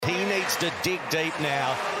needs to dig deep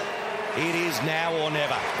now. It is now or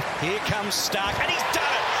never. Here comes Stark, and he's done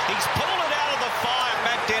it. He's pulled it out of the fire.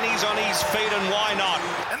 Matt Denny's on his feet, and why not?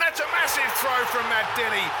 And that's a massive throw from Matt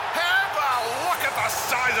Denny. Have a look at the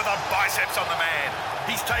size of the biceps on the man.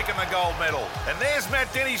 He's taken the gold medal. And there's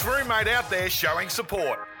Matt Denny's roommate out there showing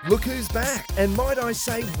support. Look who's back, and might I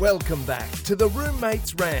say welcome back to the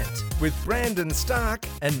Roommates Rant with Brandon Stark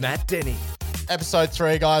and Matt Denny. Episode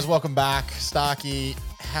 3, guys. Welcome back. Starkey,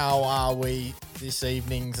 how are we this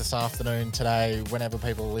evening, this afternoon, today, whenever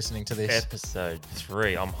people are listening to this? Episode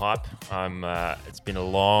 3. I'm hype. It's been a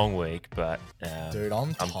long week, but... Dude,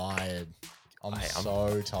 I'm tired. I'm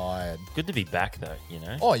so tired. Good to be back, though, you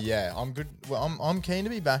know? Oh, yeah. I'm good. Well, I'm keen to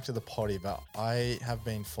be back to the potty, but I have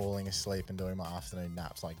been falling asleep and doing my afternoon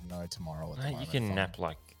naps like no tomorrow at the moment. You can nap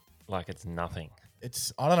like it's nothing.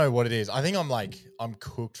 I don't know what it is. I think I'm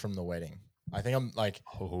cooked from the wedding. I think I'm like,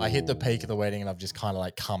 I hit the peak of the wedding and I've just kind of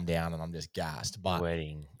like come down and I'm just gassed. But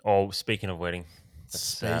wedding. Oh, speaking of wedding.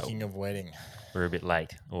 Speaking of wedding. We're a bit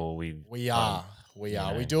late. Or We are.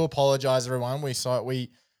 We do apologize, everyone. We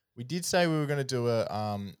did say we were going to do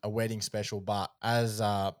a wedding special, but as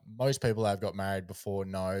most people that have got married before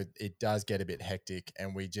know, it does get a bit hectic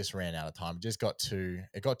and we just ran out of time. It got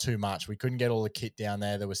too much. We couldn't get all the kit down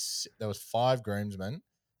there. There was 5 groomsmen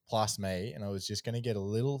plus me, and I was just going to get a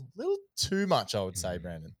little too much, I would say,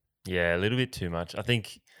 Brandon. Yeah, a little bit too much. I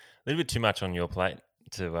think a little bit too much on your plate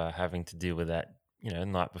to having to deal with that,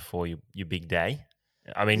 night before your big day.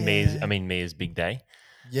 Me as big day.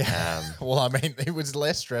 Yeah. Well, I mean, it was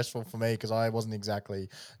less stressful for me because I wasn't exactly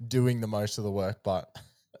doing the most of the work, but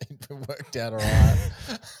it worked out all right.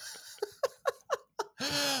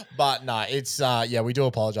 But no, it's we do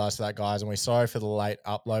apologize for that, guys, and we're sorry for the late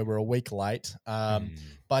upload. We're a week late.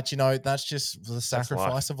 But that's just the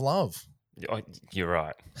sacrifice of love. You're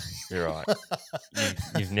right. You're right.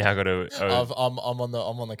 You've now got to. I'm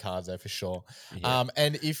on the cards there for sure. Yeah.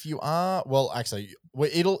 And if you are, well, actually,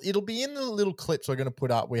 it'll be in the little clips we're going to put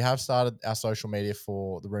up. We have started our social media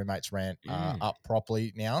for the Roommates Rant up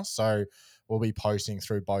properly now, so we'll be posting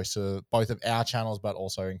through both of our channels, but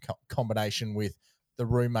also in combination with the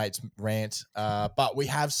Roommates Rant. But we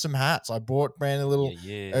have some hats. I bought Brandon a little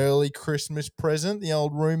early Christmas present, the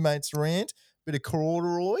old Roommates Rant. Bit of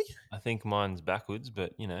corduroy. I think mine's backwards,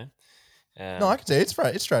 but no, I can see it.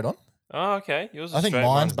 It's straight on. Oh, okay. Yours is I think straight.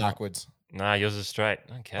 mine's backwards. Nah, yours is straight.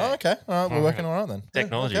 Okay. Oh, okay. All right, we're working all right then.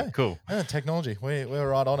 Technology, okay. Cool. Yeah, technology. We're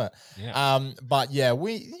right on it. Yeah. But yeah,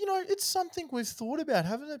 it's something we've thought about,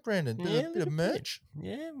 haven't it, Brandon? Bit of merch.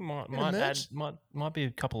 Yeah, might be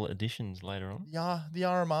a couple of additions later on. Yeah, the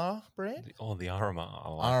RMR brand. The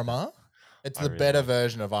RMR. RMR. It's the better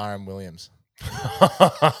version of RM Williams.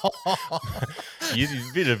 You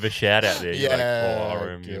bit of a shout out there.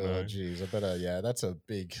 Geez, I better. Yeah, that's a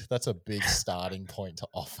big starting point to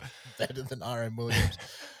offer. Better than RM Williams.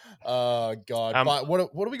 Oh God! But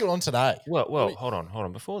what do we got on today? Well, hold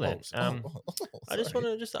on. Before that, I just want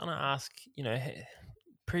to ask.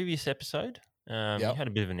 Previous episode, you had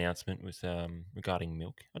a bit of announcement with regarding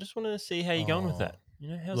milk. I just wanted to see how you're going with that.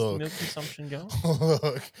 How's the milk consumption going?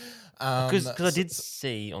 Look, because I did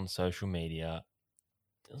see on social media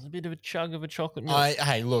there was a bit of a chug of a chocolate milk.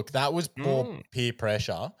 Hey, look, that was peer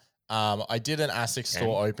pressure. I did an ASIC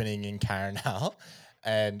store opening in Carindale,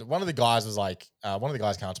 and one of the guys came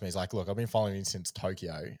up to me. He's like, "Look, I've been following you since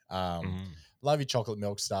Tokyo. Love your chocolate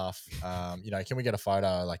milk stuff. Can we get a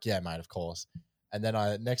photo?" Like, yeah, mate, of course. And then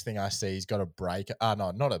next thing I see, he's got a breaker. No,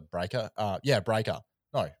 not a breaker. Breaker.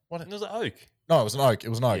 No, what? It was an oak. No, it was an oak. It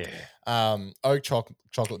was an oak. Yeah. Oak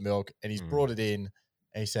chocolate milk, and he's brought it in,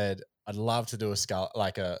 and he said, "I'd love to do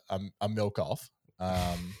a milk off."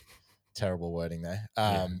 Terrible wording there.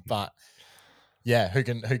 But yeah, who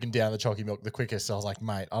can down the chalky milk the quickest? So I was like,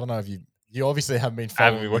 mate, I don't know if you obviously haven't been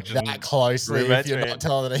following that closely. If you're not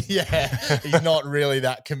telling it, he's not really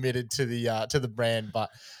that committed to the brand, but.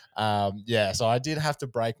 So I did have to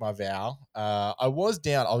break my vow. I was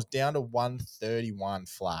down to 131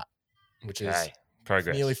 flat, which is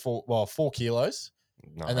progress. Nearly 4 kilos.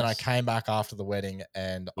 Nice. And then I came back after the wedding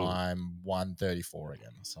and I'm 134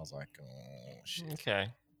 again. So I was like, oh shit. Okay.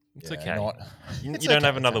 It's Yeah, okay. You don't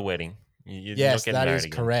have another wedding. Yes, that is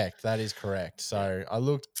correct. That is correct. So I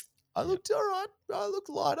looked all right. I looked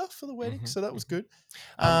lighter for the wedding, so that was good.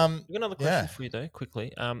 I've got another question for you though,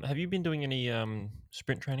 quickly. Have you been doing any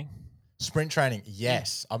sprint training? Sprint training,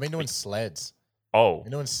 yes. I've been doing sleds. Oh, I've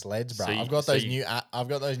been doing sleds, bro. I've got those new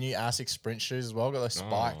ASIC sprint shoes as well. I've got those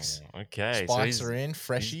spikes. Okay, spikes are in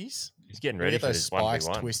freshies. He's getting ready for those this spikes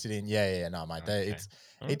 1v1. twisted in. Yeah, no, mate. Okay.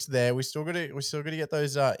 It's there. We still got to get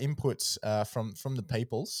those inputs from the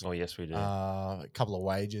peoples. Oh yes, we do. A couple of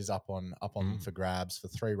wages up on for grabs for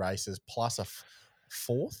 3 races plus a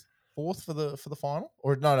fourth for the final.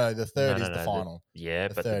 Or no, the third is the final. The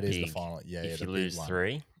third is the final. Yeah, if the you big lose one.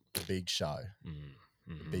 3, the big show.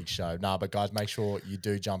 Mm-hmm. The big show. No, but guys, make sure you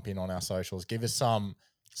do jump in on our socials. Give us some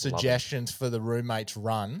suggestions for the roommates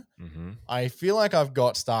run. Mm-hmm. I feel like I've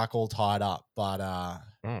got Stark all tied up, but I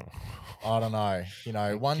don't know. You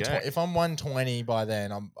know, if I'm 120 by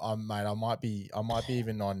then, mate. I might be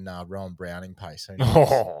even on Rowan Browning pace.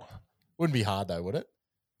 Wouldn't be hard though, would it?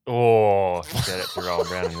 Oh, get it to Rowan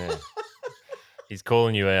Browning there. He's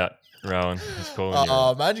calling you out, Rowan. He's calling you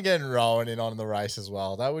out. Imagine getting Rowan in on the race as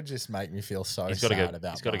well. That would just make me feel so sad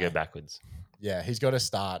about. He's got to go backwards. Yeah, he's got to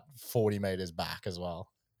start 40 meters back as well.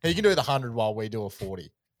 He can do the 100 while we do a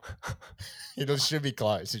 40. It should be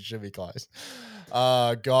close. It should be close.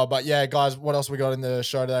 God, but yeah, guys, what else we got in the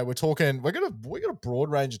show today? We got a broad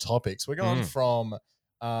range of topics. We're going from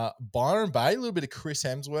Byron Bay, a little bit of Chris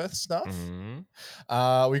Hemsworth stuff.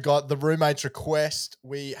 We got the roommate's request.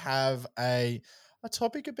 We have a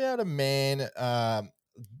topic about a man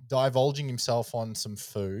divulging himself on some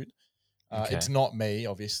food. It's not me,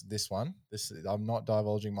 obviously. I'm not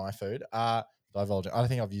divulging my food. Divulging. I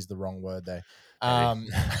think I've used the wrong word there.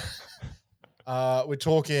 We're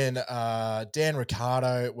talking Dan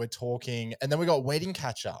Ricardo. We're talking, and then we got wedding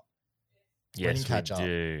catch up. Yes, we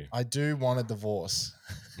do. I do want a divorce.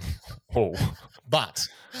 Oh, but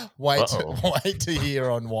wait to hear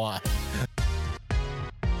on why.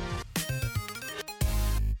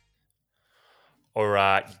 All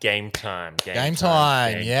right, game time. Game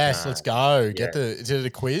time. Yes, let's go. Yeah. Is it a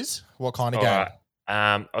quiz? What kind of game?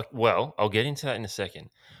 Right. Well, I'll get into that in a second,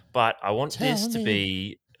 but I want this to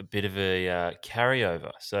be a bit of a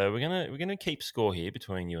carryover. So we're gonna keep score here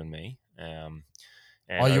between you and me.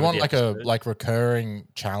 You want like recurring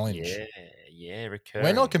challenge? Yeah, recurring.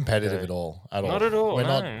 We're not competitive at all. Not at all. We're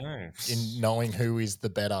not in knowing who is the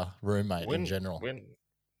better roommate in general.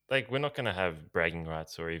 We're not going to have bragging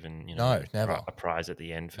rights or even never a prize at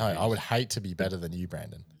the end. I would hate to be better than you,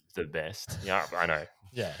 Brandon. The best. Yeah, I know.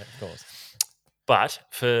 Yeah, of course. But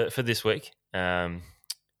for this week,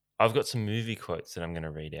 I've got some movie quotes that I'm going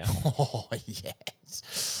to read out. Oh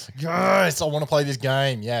yes! I want to play this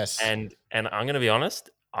game. Yes. And I'm going to be honest.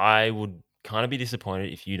 I would kind of be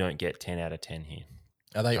disappointed if you don't get 10 out of 10 here.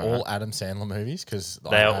 Are they all Adam Sandler movies? Because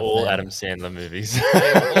they are all Adam Sandler movies.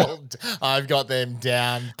 I've got them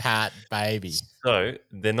down pat, baby. So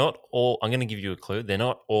they're not all. I'm going to give you a clue. They're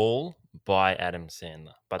not all by Adam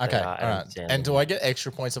Sandler, but they are Adam Sandler. And do I get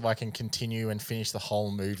extra points if I can continue and finish the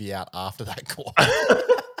whole movie out after that quote?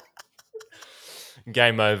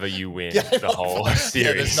 Game over. You win the whole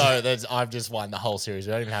series. Yeah, I've just won the whole series.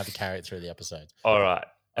 We don't even have to carry it through the episode. All right.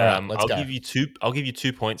 Let's go. I'll give you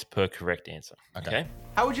 2 points per correct answer. Okay.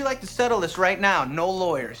 How would you like to settle this right now? No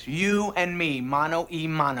lawyers. You and me, mano y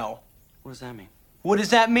mano. What does that mean? What does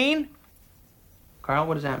that mean? Carl,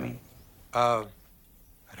 what does that mean? I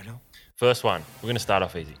don't know. First one. We're going to start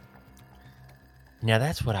off easy. Now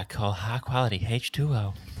that's what I call high quality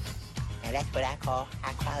H2O. Now that's what I call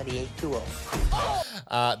high quality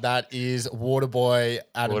H2O. That is Waterboy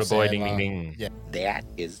Adam Sandler. Waterboy ding ding ding. Yeah. That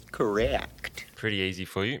is correct. Pretty easy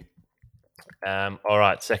for you. All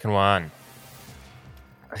right, second one.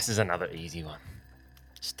 This is another easy one.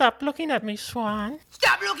 Stop looking at me, Swan.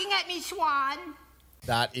 Stop looking at me, Swan.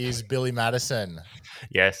 That is Billy Madison.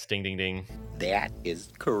 Yes, ding ding ding. That is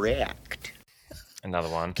correct. Another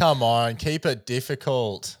one. Come on, keep it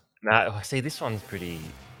difficult. See, this one's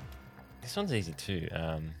easy too.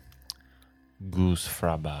 Goose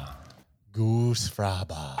Fraba. Goose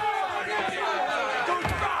Fraba.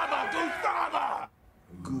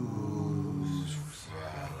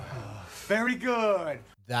 Very good.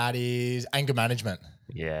 That is anger management.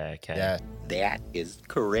 Yeah, okay. Yeah. That is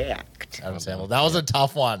correct. Adam Sandler. That was a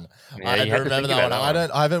tough one. Yeah, I remember that one.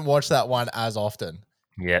 I haven't watched that one as often.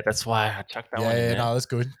 Yeah, that's why I chucked that one in there. No, that's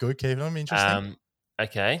good. Good, keep it on. Interesting.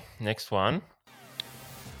 Okay, next one.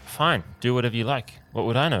 Fine, do whatever you like. What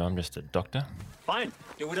would I know? I'm just a doctor. Fine,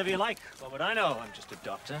 do whatever you like. What would I know? I'm just a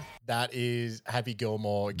doctor. That is Happy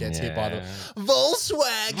Gilmore gets hit by the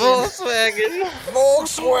Volkswagen.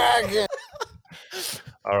 Volkswagen.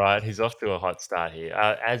 All right, he's off to a hot start here,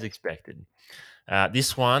 as expected.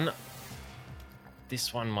 This one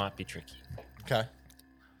might be tricky. Okay.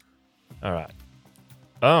 All right.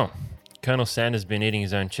 Oh, Colonel Sanders been eating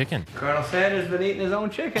his own chicken. Colonel Sanders been eating his own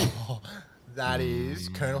chicken. That is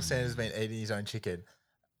Colonel Sanders been eating his own chicken.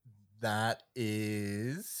 That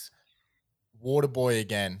is Waterboy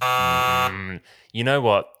again. You know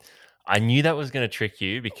what? I knew that was going to trick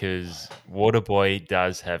you because Waterboy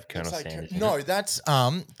does have Colonel Sanders. No, that's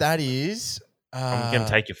that is. I'm going to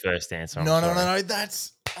take your first answer. No.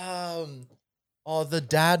 That's the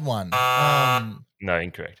dad one. No,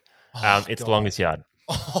 incorrect. It's God. Longest Yard.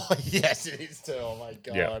 Oh yes, it is too. Oh my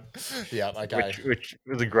God. Yeah. Okay. Which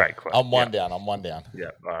was a great quote. I'm one down. I'm one down. Yeah.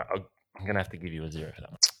 All right. I'm going to have to give you a 0 for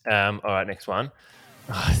that one. All right. Next one.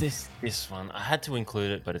 Oh, this one, I had to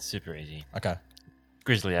include it, but it's super easy. Okay.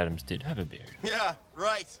 Grizzly Adams did have a beard. Yeah,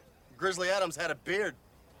 right. Grizzly Adams had a beard.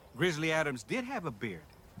 Grizzly Adams did have a beard.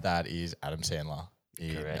 That is Adam Sandler.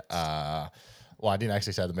 Correct. Well, I didn't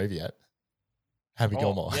actually say the movie yet. Happy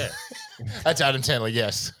Gilmore. Yeah. That's Adam Sandler,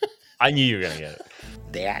 yes. I knew you were going to get it.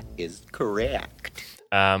 That is correct.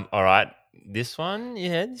 All right. This one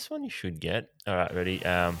you should get. All right, ready?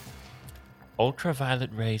 Ultraviolet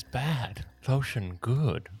rays bad, lotion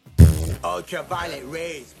good. Ultraviolet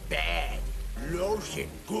rays bad, lotion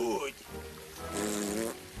good.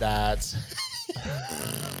 That's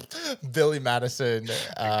Billy Madison.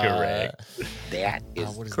 Correct. That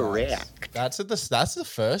is correct. That's the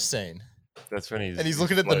first scene. That's when he's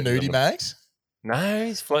looking at the nudie mags. No,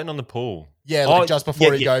 he's floating on the pool. Yeah, just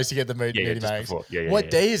before he goes to get the nudie mags.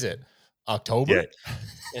 What day is it? October. Yeah.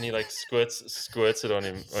 And he like squirts it on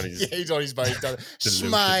him on his. Yeah, he's on his boat. He's done it.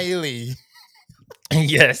 Smiley.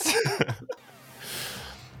 Yes.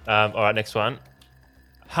 All right, next one.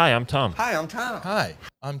 Hi, I'm Tom. Hi, I'm Tom. Hi,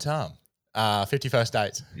 I'm Tom. 51st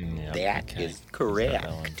Dates. Yeah, That is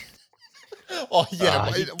correct. Oh yeah.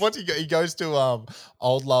 What's he go? He goes to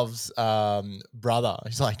Old Love's brother.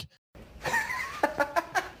 He's like,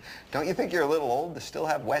 Don't you think you're a little old to still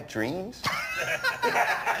have wet dreams?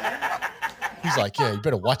 he's like, yeah, you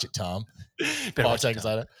better watch it, Tom. 5 seconds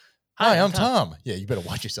later. Hi, I'm Tom. Yeah, you better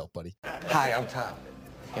watch yourself, buddy. Hi, I'm Tom.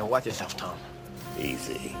 Yeah, watch yourself, Tom.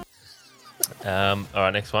 Easy. All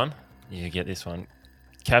right, next one. You get this one.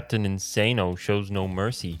 Captain Insano shows no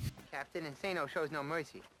mercy. Captain Insano shows no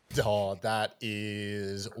mercy. Oh, that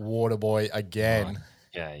is Waterboy again.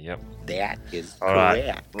 Yeah, yep. That is All correct.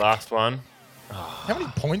 right, last one. How many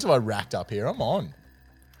points have I racked up here? I'm on.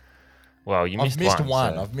 Well, you missed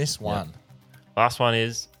one. so- I've missed one. Last one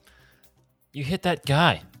is, you hit that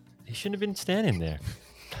guy. He shouldn't have been standing there.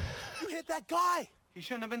 You hit that guy. He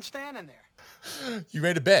shouldn't have been standing there. You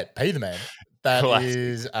made a bet. Pay the man. That Classic.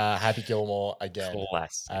 is Happy Gilmore again.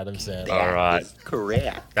 Classic. Adam Sandler. That All right. is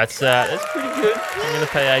correct. That's pretty good. I'm going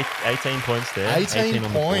to pay 18 points there. 18 on the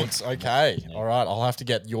points. board. Okay. Yeah. All right. I'll have to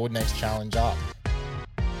get your next challenge up.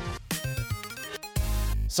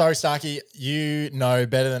 So, Starkey, you know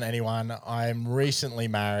better than anyone. I'm recently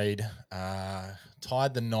married.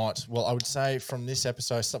 Tied the knot. Well, I would say from this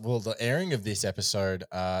episode, the airing of this episode,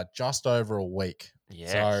 just over a week.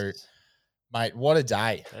 Yes. So, mate, what a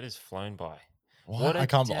day. That is flown by. What a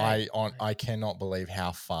day. I cannot believe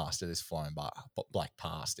how fast it has flown by, like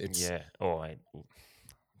past. It's Yeah. Oh,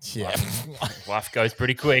 yeah. life goes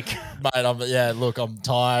pretty quick. Mate, look, I'm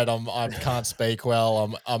tired. I can't speak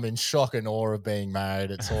well. I'm in shock and awe of being married.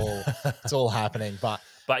 It's all happening. But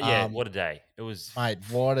yeah, what a day. It was, mate,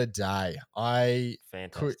 what a day.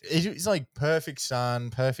 fantastic. It's like perfect sun,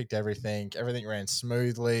 perfect everything. Everything ran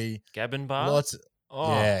smoothly. Gabin bar?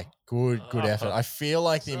 Yeah, good effort. I feel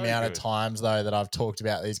like the So amount good. of times though that I've talked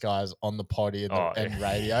about these guys on the potty and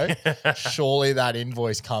radio, surely that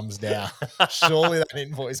invoice comes down.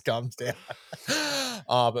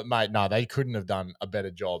 But mate, no, they couldn't have done a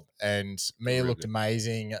better job. And Mia looked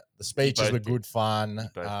amazing. The speeches were good fun.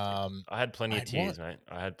 I had plenty of tears, mate.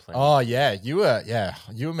 I had plenty. Oh yeah, you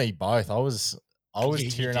and me both. I was Yeah,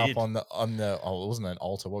 you tearing up did. on the it wasn't an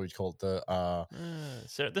altar. What would you call it? The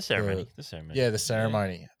ceremony. The ceremony. Yeah, the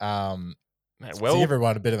ceremony. Mate, To give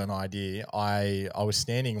everyone a bit of an idea, I was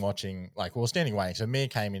standing watching, standing waiting. So Mia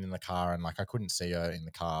came in the car and I couldn't see her in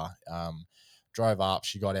the car. Drove up,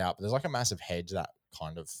 she got out, but there's like a massive hedge that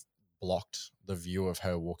kind of blocked the view of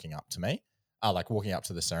her walking up to me, walking up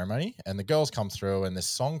to the ceremony. And the girls come through and this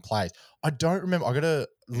song plays. I don't remember.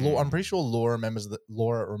 I'm pretty sure Laura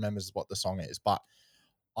remembers what the song is, but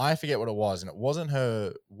I forget what it was. And it wasn't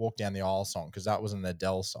her Walk Down the Aisle song because that was an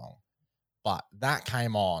Adele song. But that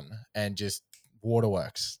came on and just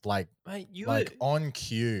waterworks, Mate, on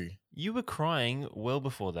cue. You were crying well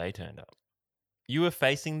before they turned up. You were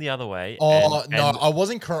facing the other way. Oh no, I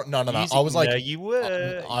wasn't crying. No. I was like, no, you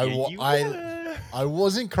were. I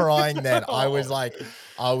wasn't crying then. I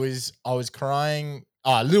was crying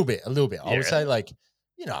a little bit. I would say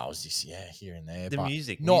I was just here and there. The but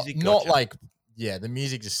music, not gotcha. the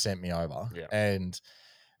music just sent me over. Yeah. And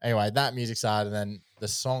anyway, that music started, and then the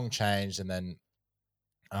song changed, and then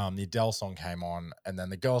the Adele song came on, and then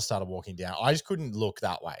the girls started walking down. I just couldn't look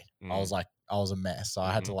that way. I was a mess. So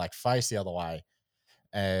I had to like face the other way.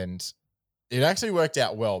 And it actually worked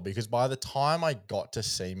out well because by the time I got to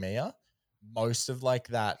see Mia, most of like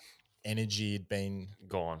that energy had been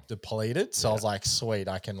depleted. So I was like, sweet,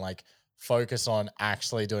 I can like focus on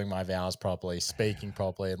actually doing my vows properly, speaking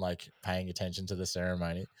properly, and like paying attention to the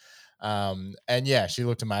ceremony. And yeah, she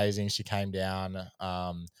looked amazing. She came down,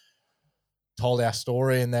 told our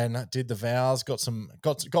story, and then did the vows. Got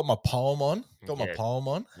my poem on. My poem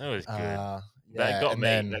on. That was good. Yeah, that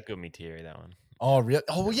got me teary. That one. Oh really?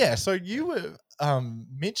 Oh yeah. So you were.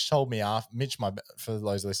 Mitch told me for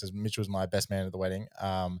those listeners, Mitch was my best man at the wedding.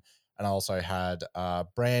 And I also had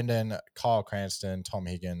Brandon, Kyle Cranston, Tom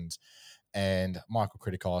Higgins, and Michael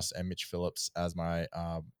Kritikos and Mitch Phillips as my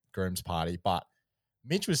groom's party. But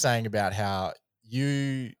Mitch was saying about how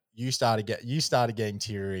you started getting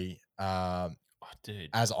teary. Dude,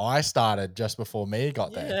 as I started just before me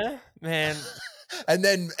got there. Yeah, man. and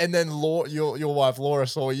then your wife Laura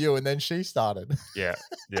saw you, and then she started. Yeah.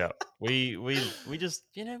 We just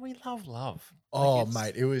we love. Oh,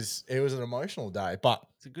 mate, it was an emotional day, but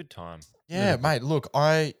it's a good time. Yeah, mate. Look,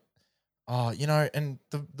 and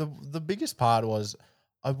the biggest part was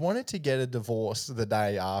I wanted to get a divorce the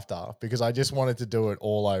day after because I just wanted to do it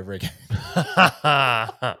all over again. It's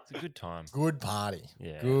a good time. Good party.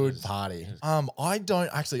 Yeah. Good party. I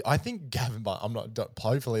think Gavin, but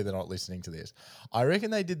hopefully they're not listening to this. I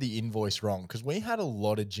reckon they did the invoice wrong because we had a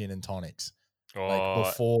lot of gin and tonics. Like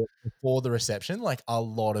before the reception, like a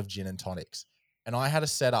lot of gin and tonics. And I had a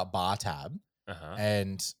set up bar tab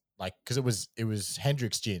and like, cause it was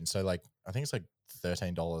Hendrick's gin. So like, I think it's like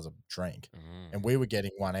 $13 a drink, and we were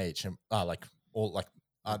getting one each, and the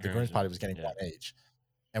groom's party was getting one each,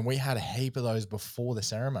 and we had a heap of those before the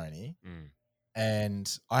ceremony,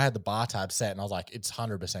 and I had the bar tab set, and I was like, it's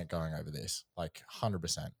 100% going over this, like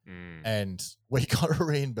 100%, and we got a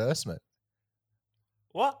reimbursement.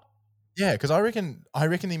 What? Yeah, because I reckon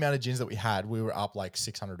the amount of gins that we had, we were up like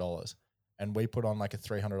 $600, and we put on like a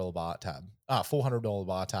 $300 bar tab, $400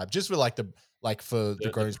 bar tab, just for like the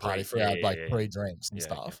groom's party for our pre-drinks and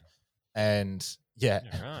stuff. And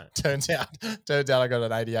turns out I got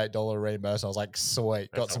an $88 reimbursement. I was like,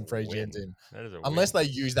 sweet, got some free gins in. Unless they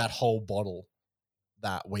use that whole bottle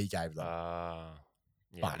that we gave them.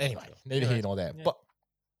 But anyway, neither here nor there. Yeah. But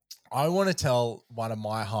I want to tell one of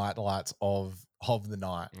my highlights of the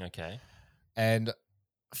night. Okay. And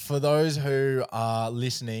for those who are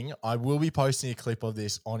listening, I will be posting a clip of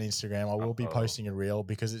this on Instagram. I will be posting a reel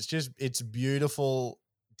because it's beautiful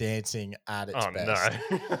dancing at its best.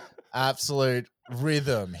 No. Absolute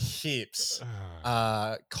rhythm, hips,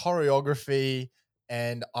 choreography,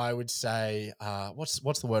 and I would say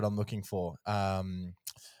what's the word I'm looking for?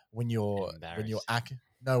 When you're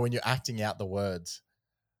acting out the words.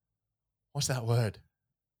 What's that word?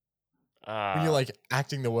 When you're like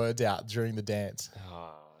acting the words out during the dance.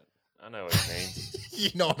 I know what you mean. You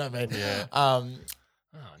know what I mean? Yeah.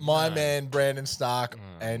 My man Brandon Stark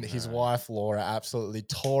and his wife Laura absolutely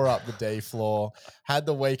tore up the D floor, had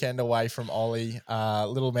the weekend away from Ollie,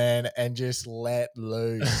 little man, and just let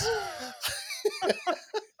loose.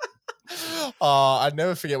 I'd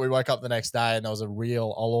never forget. We woke up the next day and there was a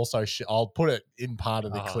reel. I'll put it in part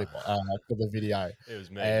of the clip for the video. It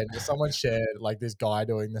was me. And someone shared like this guy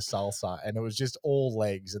doing the salsa, and it was just all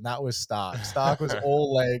legs, and that was Stark. Stark was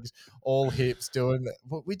all legs, all hips doing.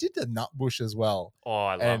 We did the nut bush as well. Oh,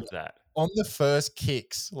 I love that. On the first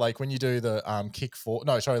kicks, like when you do the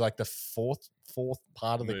the fourth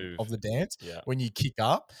part of the dance, when you kick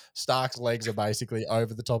up, Stark's legs are basically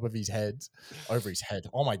over the top of his head, over his head.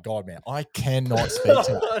 Oh my God, man. I cannot speak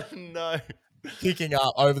to that. No. Kicking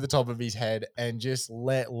up over the top of his head and just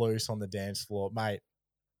let loose on the dance floor. Mate,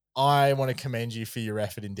 I want to commend you for your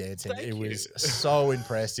effort in dancing. It was so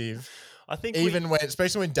impressive. I think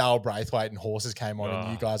especially when Dale Braithwaite and horses came on and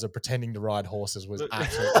you guys are pretending to ride horses was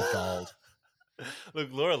absolutely gold. Look,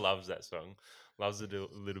 Laura loves that song. Loves to do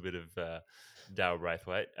a little bit of Dale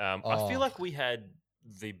Braithwaite. I feel like we had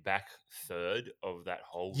the back third of that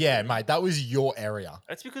whole room. Mate, that was your area.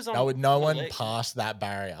 That's because no one passed that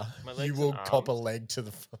barrier. You will cop a leg to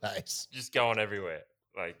the face. Just going everywhere.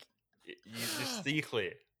 Like, you just steer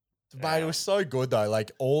clear. Mate, it was so good though.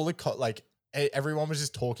 Like everyone was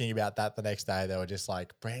just talking about that the next day. They were just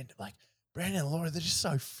like, Brandon and Laura, they're just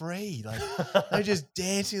so free. Like they're just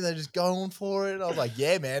dancing, they're just going for it. I was like,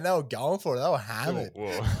 yeah, man, they were going for it. They were hammered.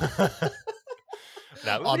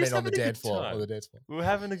 On the dance floor. We were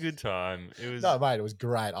having a good time. It was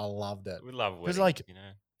great. I loved it. We love weddings,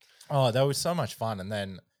 that was so much fun. And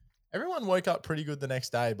then everyone woke up pretty good the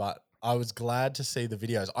next day, but I was glad to see the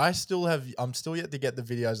videos. I'm still yet to get the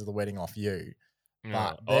videos of the wedding off you.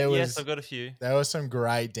 But yes, I've got a few. There were some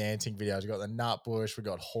great dancing videos. We got the nut bush, we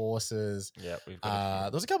got horses. Yeah, we've got a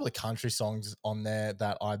few. There was a couple of country songs on there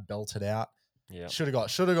that I belted out. Yeah. Should have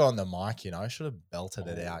gone the mic, should have belted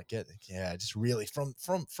it out. Just really from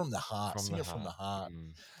the heart. Sing it from the heart.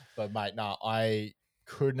 But mate, no, I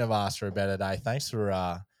couldn't have asked for a better day. Thanks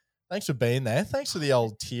for being there. Thanks for the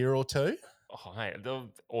old tear or two. Oh, hey,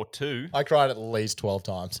 or two. I cried at least 12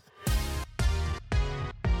 times.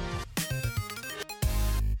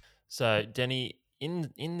 So, Denny, in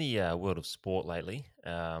the world of sport lately,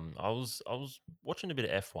 I was watching a bit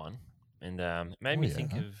of F1, and it made me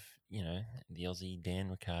think of the Aussie Dan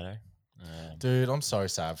Ricciardo. Dude, I'm so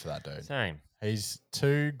sad for that dude. Same. He's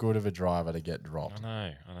too good of a driver to get dropped.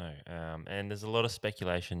 I know. And there's a lot of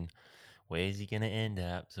speculation. Where's he going to end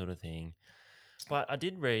up, sort of thing. But I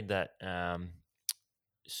did read that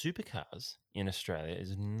supercars in Australia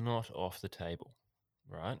is not off the table,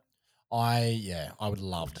 right? I would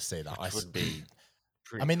love to see that. Which would be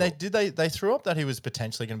I mean, cool. they threw up that he was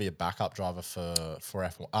potentially going to be a backup driver for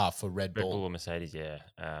F1, for Red Bull. Red Bull or Mercedes, yeah.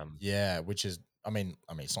 Yeah, which is, I mean,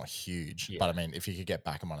 it's not huge, but I mean, if you could get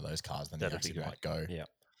back in one of those cars, then That'd you actually be great. might go. Yeah.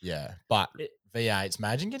 Yeah, but V8s,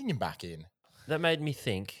 imagine getting him back in. That made me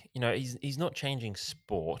think, he's not changing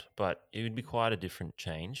sport, but it would be quite a different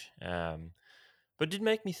change. But it did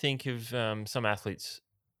make me think of some athletes,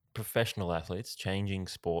 professional athletes, changing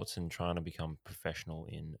sports and trying to become professional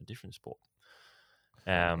in a different sport.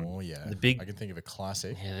 I can think of a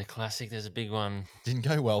classic. Yeah, the classic. There's a big one. Didn't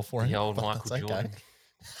go well for him. The old Michael Jordan,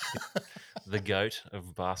 the GOAT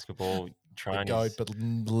of basketball. The GOAT, but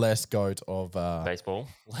less GOAT of baseball.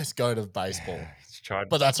 Less GOAT of baseball. Tried,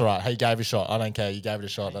 but that's all right. He gave a shot. I don't care. You gave it a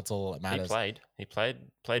shot. That's all that matters. He played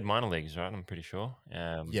minor leagues, right? I'm pretty sure.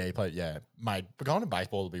 Yeah, he played. Yeah, mate. But going to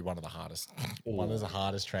baseball would be one of the hardest. One of the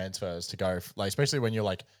hardest transfers to go. Especially when you're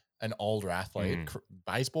like an older athlete.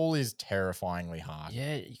 Baseball is terrifyingly hard.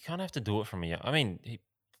 Yeah, you kind of have to do it from a young. I mean,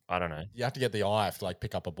 I don't know. You have to get the eye to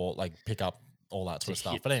pick up a ball, pick up all that sort of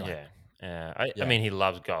stuff. But anyway, I mean, he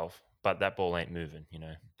loves golf, but that ball ain't moving,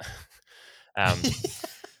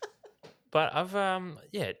 But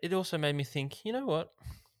it also made me think, you know what?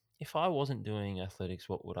 If I wasn't doing athletics,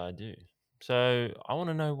 what would I do? So I want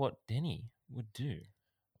to know what Denny would do.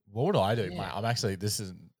 What would I do, mate? I'm actually, this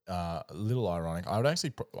is a little ironic.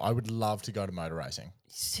 I would love to go to motor racing.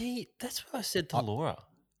 See, that's what I said to Laura.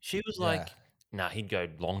 She was like, nah, he'd go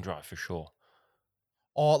long drive for sure.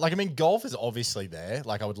 Oh, golf is obviously there.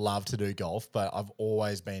 I would love to do golf, but I've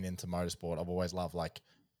always been into motorsport. I've always loved V8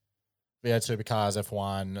 supercars,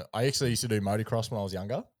 F1. I actually used to do motocross when I was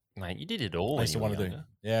younger. Mate, you did it all. I used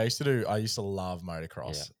to love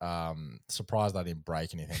motocross. Yeah. Surprised I didn't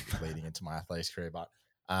break anything leading into my athletics career, but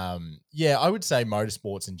I would say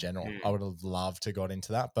motorsports in general. I would have loved to got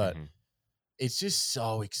into that, but it's just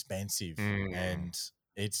so expensive and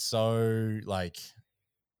it's so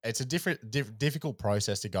it's a difficult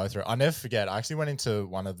process to go through. I never forget. I actually went into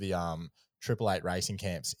one of the 888 racing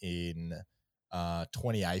camps in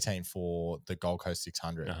 2018 for the Gold Coast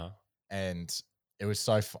 600, and it was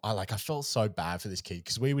so. I felt so bad for this kid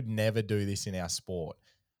because we would never do this in our sport.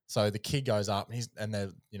 So the kid goes up and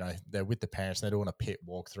they're with the parents and they're doing a pit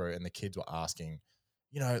walkthrough, and the kids were asking,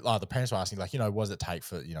 the parents were asking what does it take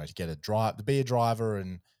for to get to be a driver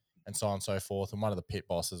and so on and so forth. And one of the pit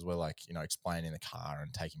bosses were explaining the car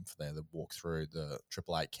and taking for the walk through the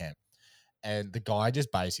 888 camp. And the guy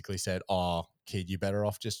just basically said, "Oh, kid, you're better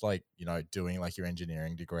off just doing your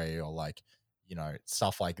engineering degree or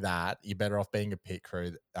stuff like that. You're better off being a pit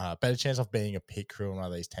crew. Better chance of being a pit crew in one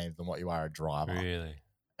of these teams than what you are a driver." Really?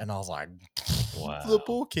 And I was like, wow. The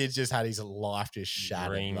poor kid's just had his life just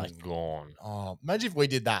shattered. Dreams gone. Oh, imagine if we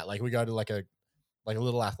did that. We go to a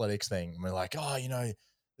little athletics thing and we're like, oh, this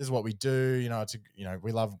is what we do. It's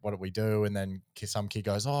we love what we do. And then some kid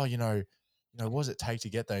goes, oh, what does it take to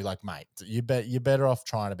get there? Mate, you're better off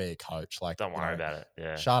trying to be a coach. Don't worry about it.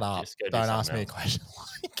 Yeah. Shut up. Don't ask me a question.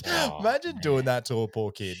 Imagine doing that to a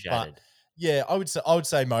poor kid. Shattered. But yeah, I would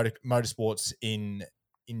say motorsports in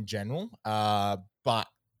general. But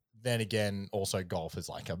then again, also golf is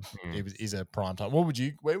is a prime time. Where would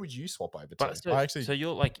you swap over to? So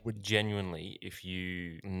you're would genuinely, if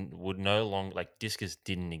you would no longer discus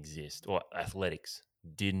didn't exist or athletics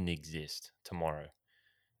didn't exist tomorrow,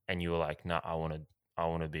 and you were like, nah, I want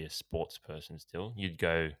to be a sports person still, you'd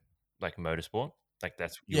go motorsport.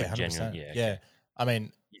 That's you 100%. genuine. Yeah. I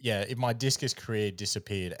mean, yeah, if my discus career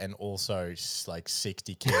disappeared and also like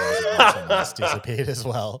 60 kilos of muscle mass disappeared as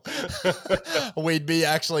well, we'd be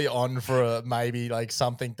actually on for maybe like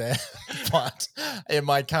something there. But in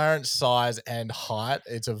my current size and height,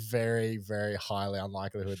 it's a very, very highly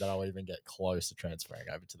unlikelihood that I'll even get close to transferring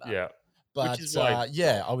over to that. Yeah. But Which is why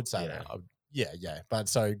yeah, I would say yeah. that. Yeah. But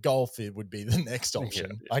so golf, it would be the next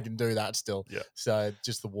option. Yeah. I can do that still. Yeah. So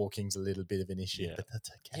just the walking's a little bit of an issue, Yeah. but that's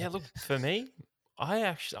okay. Yeah, look, for me,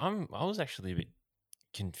 I was actually a bit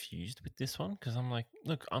confused with this one because I'm like,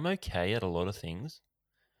 look, I'm okay at a lot of things,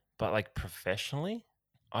 but like professionally,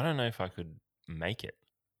 I don't know if I could make it.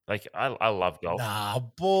 Like I love golf. Nah,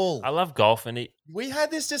 bull. I love golf, and we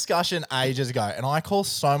had this discussion ages ago, and I call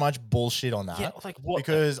so much bullshit on that. Yeah, like what?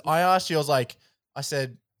 Because I asked you, I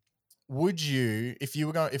said, would you, if you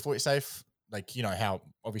were going, if we say, like, you know, how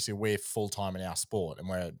obviously we're full time in our sport and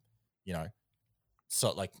we're, you know,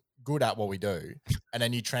 so like good at what we do, and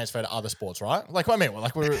then you transfer to other sports, right? Like, I mean,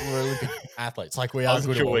 like we're Olympic athletes, like we are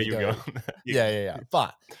good at what we do. Yeah.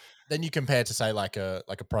 But then you compare to say like a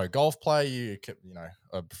pro golf player, you know,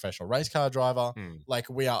 a professional race car driver. Like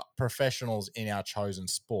we are professionals in our chosen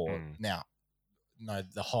sport. Now, no,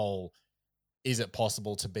 the whole, is it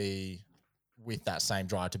possible to be with that same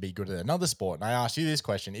drive to be good at another sport? And I asked you this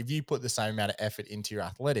question: if you put the same amount of effort into your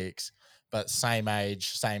athletics, but same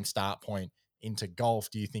age, same start point into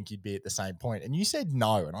golf, do you think you'd be at the same point? And you said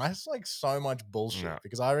no, and I was like, so much bullshit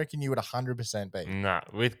because I reckon you would 100% be. Nah,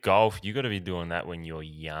 with golf, you got to be doing that when you're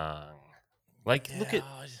young. Like,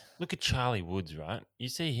 look at Charlie Woods, right? You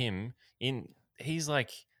see him he's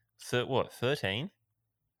like 13?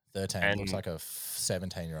 13 looks like a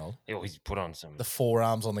 17-year-old. He's put on some. The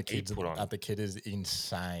forearms on the kids at the kid is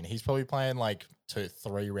insane. He's probably playing like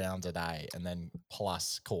 2-3 rounds a day, and then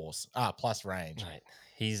plus range. Right.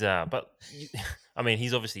 He's but I mean,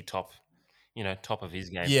 he's obviously top of his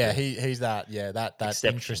game. Yeah, he's that. Yeah, that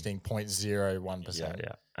interesting 0.01%.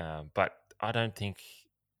 Yeah. But I don't think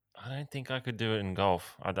I could do it in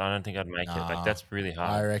golf. I don't think I'd make it. Like, that's really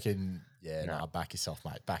hard. I reckon. Yeah, no, back yourself,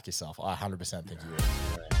 mate. Back yourself. I 100% think you would.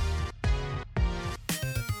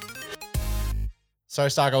 So,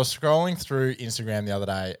 Stark, I was scrolling through Instagram the other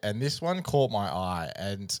day, and this one caught my eye.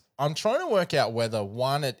 And I'm trying to work out whether,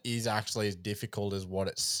 one, it is actually as difficult as what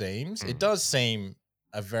it seems. It does seem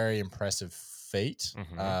a very impressive feat.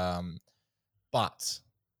 But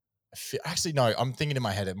actually, no, I'm thinking in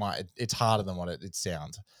my head it's harder than what it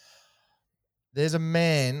sounds. There's a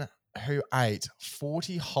man who ate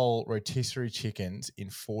 40 whole rotisserie chickens in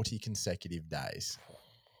 40 consecutive days.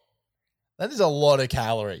 That is a lot of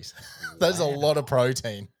calories. That is a lot of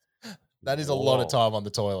protein. That is a lot of time on the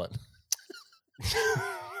toilet.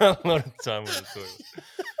 A lot of time on the toilet.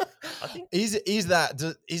 I think is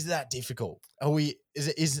that difficult?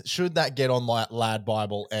 Should that get on my Lad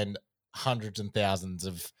Bible and hundreds and thousands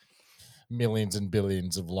of millions and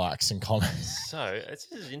billions of likes and comments? So this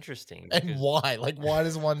is interesting. And why? Like, why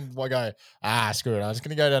does one go, screw it, I'm just going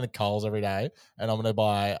to go down to Coles every day and I'm going to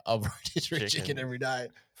buy a rotisserie chicken every day.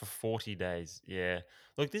 For 40 days, yeah.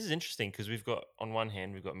 Look, this is interesting because we've got, on one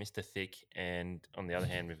hand, we've got Mr. Thick, and on the other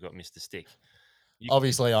hand, we've got Mr. Stick.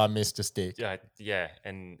 Obviously, I'm Mr. Stick. Yeah,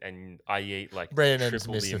 and I eat like Brandon's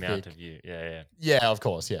triple the Mr. amount Thick. of you. Yeah. Yeah, of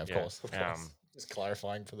course. Yeah, of course. Just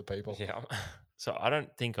clarifying for the people. Yeah. So I don't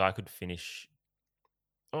think I could finish.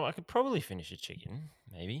 Oh, I could probably finish a chicken,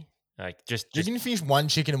 maybe. Like just you can finish one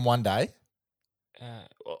chicken in one day.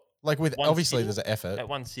 Like with obviously, there's an effort at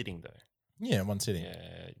one sitting though. Yeah, one sitting.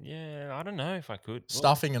 Yeah. I don't know if I could.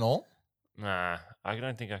 Stuffing and all? Nah, I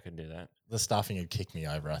don't think I could do that. The stuffing would kick me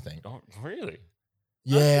over, I think. Oh, really?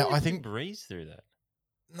 Yeah, I think breeze through that.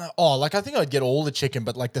 No, like I think I'd get all the chicken,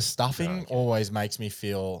 but like the stuffing always makes me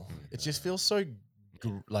feel. It just feels so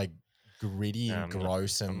gritty and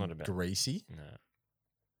gross and greasy. No.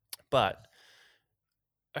 But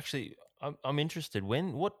actually, I'm interested.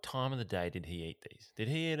 What time of the day did he eat these? Did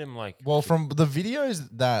he eat them like? Well, from the videos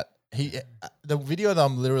that the video that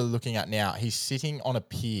I'm literally looking at now, he's sitting on a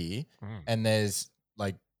pier, and there's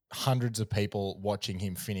like hundreds of people watching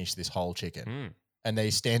him finish this whole chicken, and then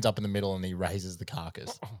he stands up in the middle and he raises the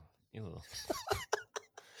carcass.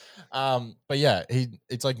 But yeah,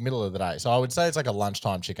 it's like middle of the day, so I would say it's like a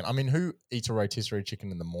lunchtime chicken. I mean, who eats a rotisserie chicken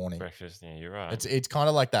in the morning? Breakfast, yeah, you're right. It's kind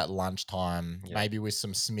of like that lunchtime, maybe with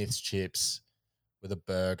some Smith's chips, with a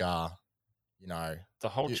burger. You know, the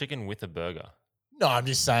whole chicken with a burger. No, I'm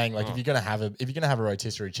just saying, like, if you're gonna have a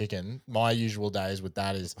rotisserie chicken, my usual days with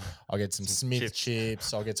that is I'll get some Smith's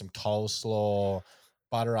chips, I'll get some coleslaw,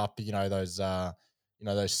 butter up, those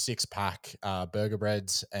those 6-pack burger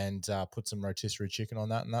breads and put some rotisserie chicken on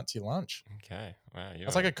that, and that's your lunch. Okay, wow,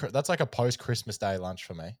 That's like a post Christmas Day lunch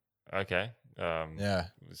for me. Okay, yeah.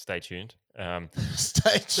 Stay tuned.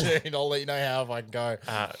 Stay tuned. I'll let you know how I can go.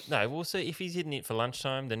 No, we'll see if he's hitting it for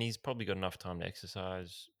lunchtime. Then he's probably got enough time to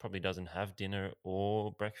exercise. Probably doesn't have dinner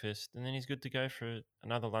or breakfast, and then he's good to go for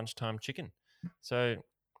another lunchtime chicken. So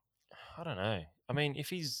I don't know. I mean, if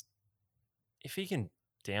he can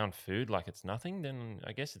down food like it's nothing, then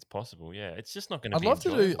I guess it's possible. Yeah, it's just not going to be.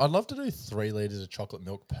 I'd love to do 3 liters of chocolate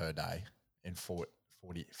milk per day in 4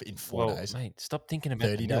 days. Mate, stop thinking about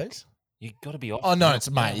 30 days. You got to be off. Oh no,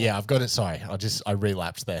 it's mate. Yeah, I've got it. Sorry, I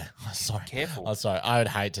relapsed there. Sorry, careful. I'm sorry. I would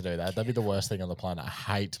hate to do that. That'd be the worst thing on the planet. I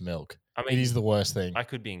hate milk. I mean, it is the worst thing. I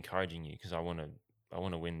could be encouraging you because I want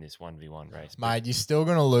to win this 1v1 race, mate. You're still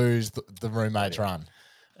gonna lose the roommates run.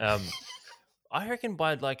 I reckon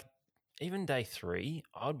by like even day 3,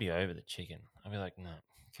 I'd be over the chicken. I'd be like, no,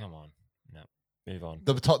 come on, no, move on.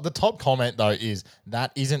 The top comment though is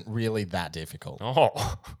that isn't really that difficult.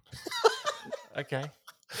 Oh, okay.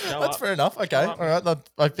 That's fair enough. Okay, all right.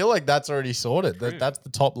 I feel like that's already sorted. That's the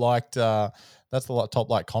top liked. That's the top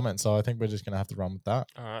liked comment. So I think we're just gonna have to run with that.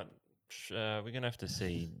 All right, we're gonna have to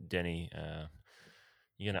see Denny.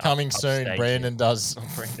 You're gonna coming soon. Brandon does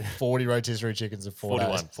 40 rotisserie chickens in 4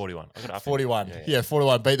 days. 41. 41. Yeah,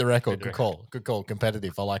 41. Beat the record. Good call. Good call.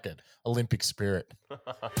 Competitive. I like it. Olympic spirit.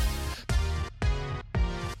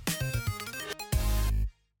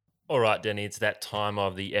 All right, Denny. It's that time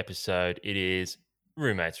of the episode. It is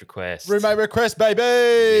roommates request. Roommate request,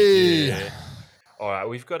 baby. Yeah. All right,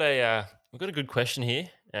 we've got a good question here.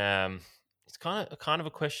 It's kind of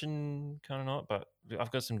a question, kind of not, but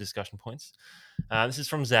I've got some discussion points. This is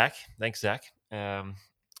from Zach. Thanks, Zach.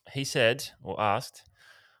 He said or asked,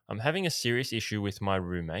 I'm having a serious issue with my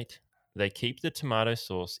roommate. They keep the tomato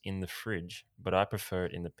sauce in the fridge, but I prefer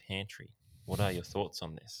it in the pantry. What are your thoughts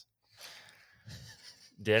on this?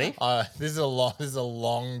 Denny? This is a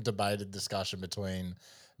long debated discussion between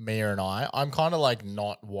Mia and I. I'm kind of like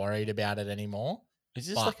not worried about it anymore. Is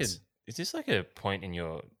this like a point in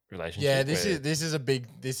your relationship? Yeah, this is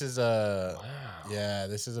a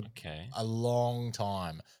long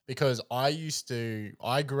time because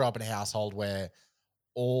I grew up in a household where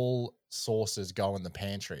all sauces go in the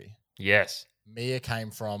pantry. Yes. Mia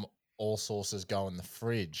came from all sauces go in the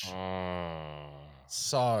fridge. Oh.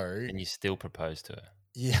 So and you still proposed to her.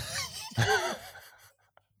 Yeah.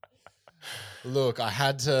 Look, I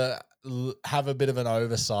had to have a bit of an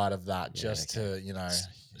oversight of that to,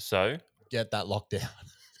 so get that locked down.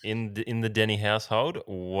 In the Denny household,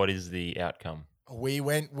 what is the outcome? We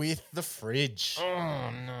went with the fridge.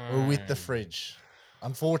 Oh no. We're with the fridge.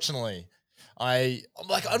 Unfortunately. I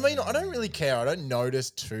don't really care. I don't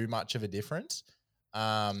notice too much of a difference.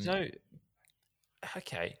 Okay.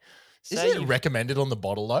 Is it recommended on the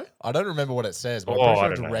bottle though? I don't remember what it says, but I'm pretty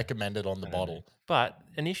sure it's recommended on the bottle. But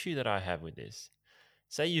an issue that I have with this,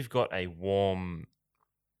 say you've got a warm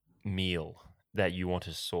meal that you want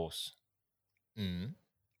to sauce, and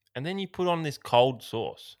then you put on this cold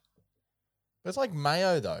sauce. But it's like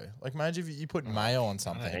mayo though. Like imagine if you put mayo on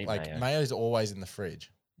something. Like mayo's always in the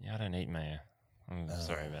fridge. Yeah, I don't eat mayo. I'm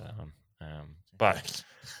sorry about that one. But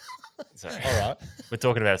sorry. All right, we're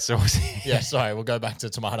talking about sauce. Yeah, sorry. We'll go back to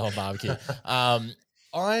tomato and barbecue. I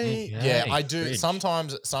do fridge.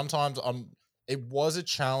 Sometimes. It was a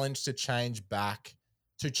challenge to change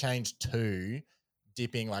to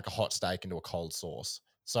dipping like a hot steak into a cold sauce.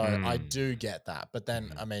 So I do get that, but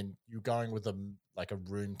then I mean you're going with a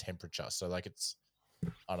room temperature, so like it's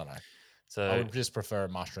I don't know. So I would just prefer a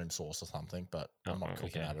mushroom sauce or something, but I'm not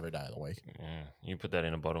cooking that every day of the week. Yeah, you put that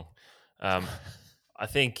in a bottle. I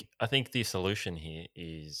think the solution here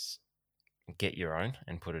is get your own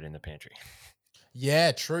and put it in the pantry.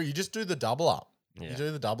 Yeah, true. You just do the double up. Yeah. You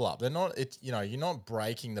do the double up. They're not. You're not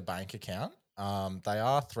breaking the bank account. They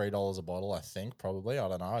are $3 a bottle, I think. Probably. I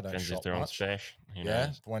don't know. I don't shop if they're much. On special.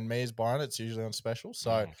 Yeah, when Mia's buying it, it's usually on special.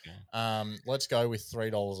 So, let's go with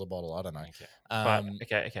 $3 a bottle. I don't know.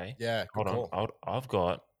 Okay. Yeah. Hold on. I've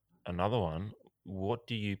got another one. What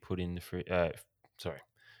do you put in the fridge?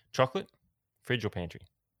 Chocolate, fridge or pantry?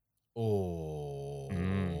 Oh,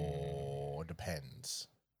 depends.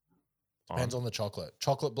 Depends on the chocolate.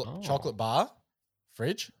 Chocolate bar,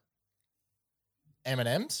 fridge.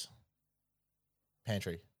 M&Ms,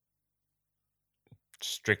 pantry.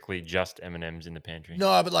 Strictly just M&Ms in the pantry.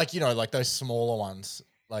 No, but like those smaller ones,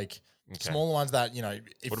 smaller ones that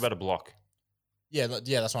what about a block? Yeah,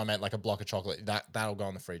 that's what I meant. Like a block of chocolate that'll go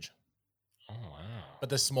in the fridge. Oh wow! But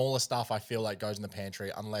the smaller stuff I feel like goes in the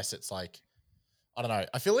pantry unless it's like I don't know.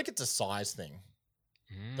 I feel like it's a size thing.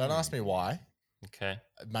 Don't ask me why. Okay.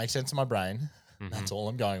 It makes sense in my brain. Mhm. That's all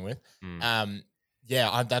I'm going with.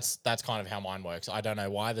 That's kind of how mine works. I don't know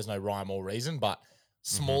why. There's no rhyme or reason, but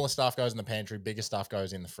smaller stuff goes in the pantry, bigger stuff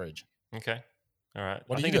goes in the fridge. Okay. All right.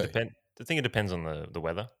 What I do think you it do? depends. I think it depends on the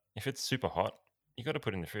weather. If it's super hot, you got to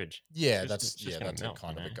put it in the fridge. Yeah, It's just gonna that's melt,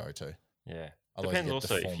 kind of a go-to. Yeah. Otherwise, you Depends get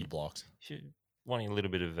also deformed blocks. if you're wanting a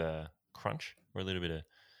little bit of crunch or a little bit of,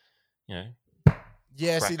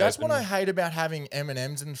 Yeah, see, crack that's what I open. hate about having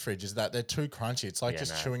M&Ms in the fridge is that they're too crunchy. It's like Yeah,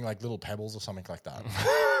 just no. chewing like little pebbles or something like that.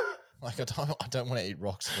 Like I don't want to eat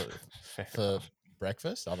rocks for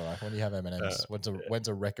breakfast. I don't know. When do you have M&Ms? When's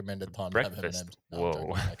a recommended time to have breakfast? M&Ms? No, I'm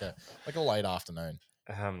Whoa. joking. Like a late afternoon.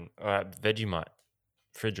 All right, Vegemite,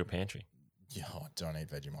 fridge or pantry? Yeah, I don't eat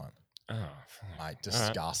Vegemite. Oh, mate,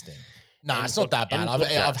 disgusting. Right. Nah, it's not that bad.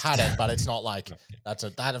 I've had it, but it's not like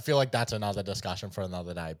Okay. I feel like that's another discussion for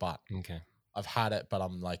another day. But Okay. I've had it, but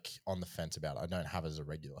I'm like on the fence about it. I don't have it as a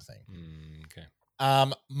regular thing. Okay.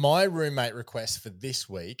 My roommate request for this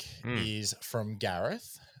week is from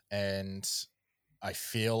Gareth, and I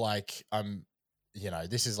feel like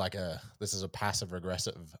this is a passive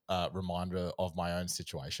aggressive reminder of my own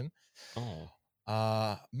situation. Oh.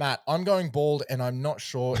 Matt, I'm going bald, and I'm not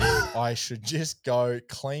sure if I should just go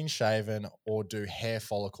clean shaven or do hair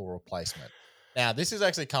follicle replacement. Now, this has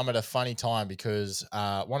actually come at a funny time because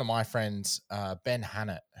one of my friends, Ben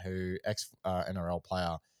Hannett, who NRL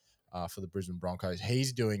player for the Brisbane Broncos,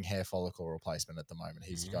 he's doing hair follicle replacement at the moment.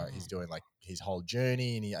 He's doing like his whole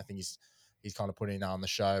journey, and I think he's kind of putting that on the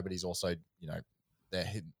show, but he's also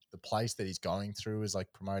the place that he's going through is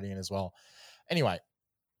like promoting it as well. Anyway,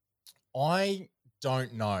 I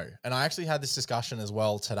don't know, and I actually had this discussion as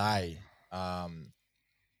well today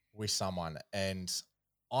with someone, and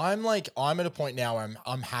I'm at a point now where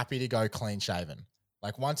I'm happy to go clean shaven.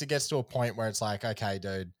 Like once it gets to a point where it's like, okay,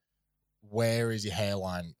 dude, where is your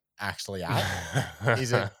hairline actually at?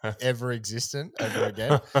 Is it ever existent ever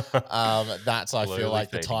again? That's I feel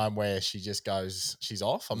like fading. The time where she just goes, she's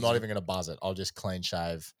off. I'm not even going to buzz it. I'll just clean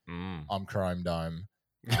shave. I'm chrome dome,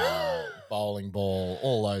 bowling ball,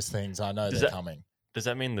 all those things. I know they're coming. Does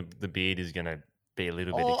that mean the beard is going to be a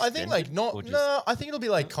little bit extended? I think like no, I think it'll be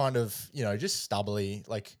like kind of, just stubbly,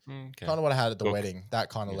 like kind of what I had at the wedding, that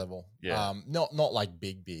kind of level. Yeah. Not like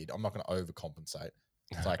big beard. I'm not going to overcompensate.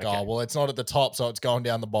 It's like, okay. Oh, well, it's not at the top, so it's going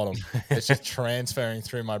down the bottom. It's just transferring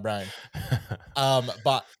through my brain.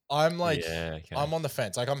 But I'm like, I'm on the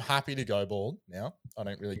fence. Like, I'm happy to go bald now. I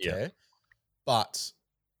don't really care. But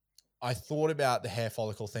I thought about the hair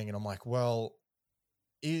follicle thing, and I'm like, well,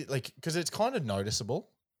 because it's kind of noticeable.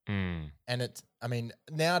 And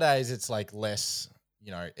nowadays it's like less,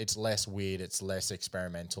 it's less weird. It's less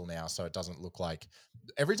experimental now. So it doesn't look like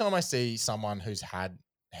every time I see someone who's had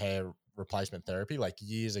hair replacement therapy, like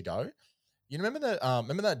years ago, you remember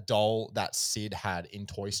that doll that Sid had in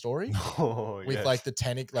Toy Story with like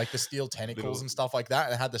the steel tentacles and stuff like that,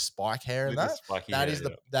 and it had the spike hair and that.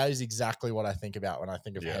 That is exactly what I think about when I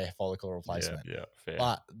think of hair follicle replacement. Yeah, fair.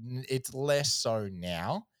 But it's less so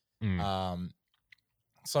now.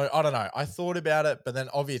 So I don't know. I thought about it, but then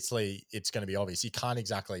obviously it's going to be obvious. You can't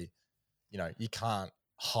exactly, you can't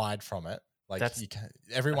hide from it. Like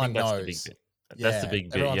everyone knows. That's the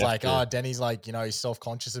big bit. Everyone's like, Denny's like, he's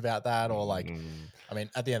self-conscious about that, or like,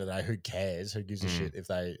 at the end of the day, who cares? Who gives a shit if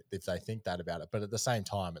they think that about it? But at the same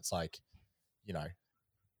time, it's like,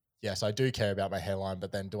 yes, I do care about my hairline,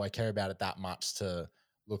 but then do I care about it that much to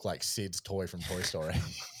look like Sid's toy from Toy Story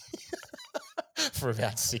for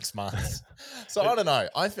about 6 months? So I don't know.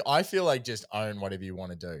 I feel like just own whatever you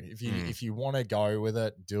want to do. If you want to go with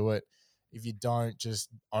it, do it. If you don't, just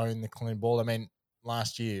own the clean ball.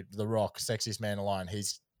 Last year, The Rock, sexiest man alive.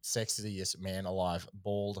 He's sexiest man alive,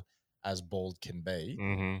 bald as bald can be.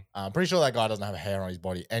 I'm pretty sure that guy doesn't have hair on his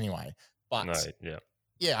body anyway. But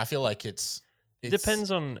I feel like it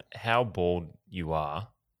depends on how bald you are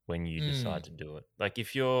when you decide to do it. Like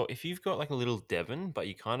if you've got like a little Devon, but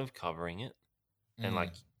you're kind of covering it, and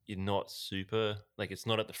like you're not super, like it's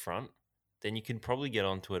not at the front, then you can probably get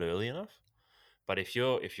onto it early enough. But if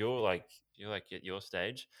you're like at your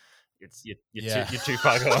stage, you're too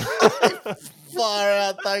far gone. Far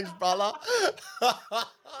out, thanks, brother.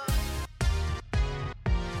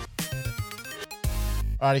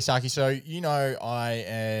 Alrighty, Saki. So I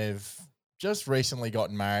have just recently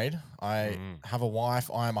gotten married. I have a wife.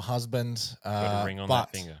 I am a husband. Got a ring on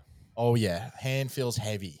that finger. Oh yeah, hand feels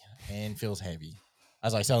heavy.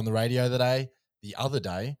 As I said on the radio the other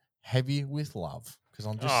day, heavy with love. Because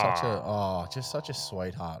I'm just such a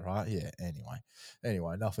sweetheart, right? Yeah.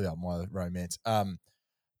 Anyway, enough about my romance.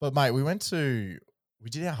 But mate, we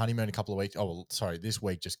did our honeymoon a couple of weeks. Oh, well, sorry, this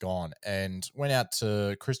week just gone, and went out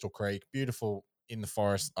to Crystal Creek. Beautiful in the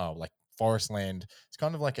forest, forest land. It's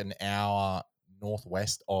kind of like an hour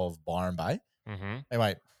northwest of Byron Bay. Mm-hmm.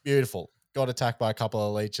 Anyway, beautiful. Got attacked by a couple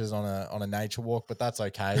of leeches on a nature walk, but that's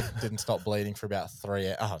okay. Didn't stop bleeding for about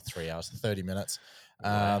 3 hours, 30 minutes.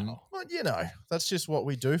 Wow. But that's just what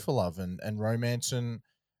we do for love and romance and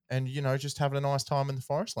just having a nice time in the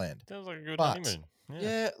forest land. Sounds like a good But honeymoon.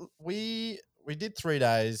 yeah, we did 3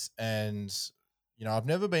 days, and I've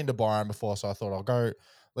never been to Byron before, so I thought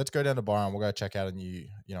let's go down to Byron. We'll go check out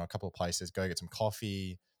a couple of places, go get some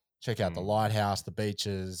coffee, check out the lighthouse, the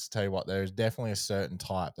beaches. Tell you what, there's definitely a certain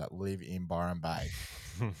type that live in Byron Bay.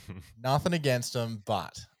 Nothing against them,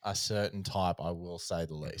 but a certain type, I will say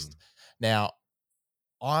the least. Now,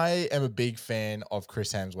 I am a big fan of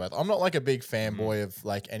Chris Hemsworth. I'm not like a big fanboy of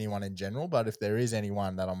like anyone in general, but if there is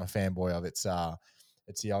anyone that I'm a fanboy of, it's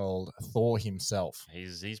the old Thor himself.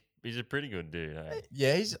 He's a pretty good dude. Eh?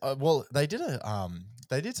 Yeah, he's well. They did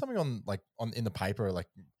something on in the paper like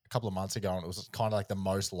a couple of months ago, and it was kind of like the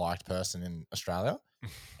most liked person in Australia,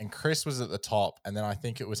 and Chris was at the top, and then I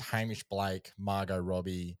think it was Hamish Blake, Margot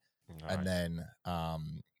Robbie, and then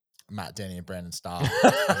Matt Denny and Brandon Starr,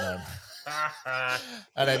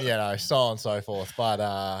 and then so on and so forth. But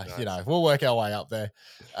nice. We'll work our way up there.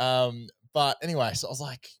 But anyway, so I was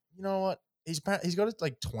like, you know what? He's got a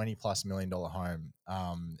like $20+ million home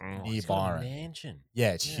near Byron. Mansion.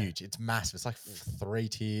 Yeah, it's huge. It's massive. It's like 3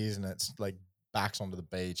 tiers, and it's like backs onto the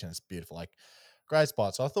beach, and it's beautiful. Like great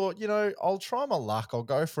spot. So I thought, I'll try my luck. I'll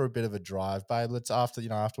go for a bit of a drive, babe. Let's after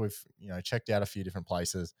we've checked out a few different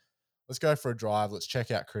places. Let's go for a drive. Let's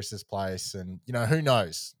check out Chris's place, and who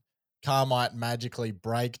knows? Car might magically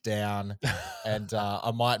break down, and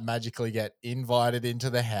I might magically get invited into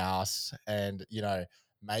the house, and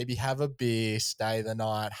maybe have a beer, stay the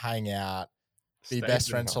night, hang out, be best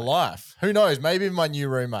friends for life. Who knows? Maybe my new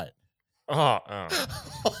roommate. Oh.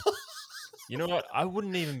 You know what? I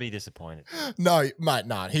wouldn't even be disappointed. No, mate,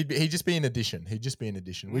 no. He'd just be an addition. We'd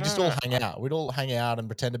just all hang out. We'd all hang out and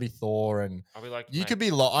pretend to be Thor, and I'll be like, you could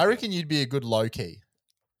be I reckon you'd be a good low key.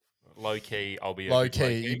 Low key, I'll be low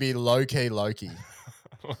key. You'd be low key.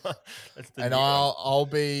 And I'll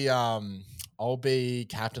be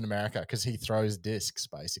Captain America because he throws discs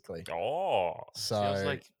basically. Oh, so I was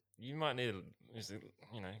like, you might need,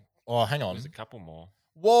 Oh, hang on, there's a couple more.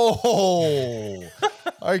 Whoa.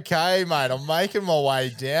 Okay, mate. I'm making my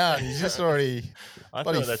way down. He's just already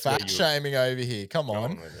bloody fat shaming over here. Come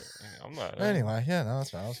on. I'm not. Anyway, yeah, no,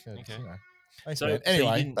 that's right. That's good. Okay. Thanks, man.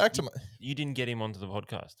 Anyway, back to you didn't get him onto the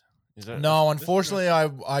podcast. No, unfortunately,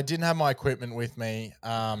 I didn't have my equipment with me.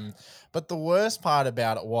 But the worst part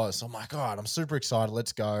about it was, oh my God, I'm super excited.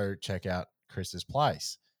 Let's go check out Chris's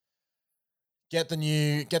place. What am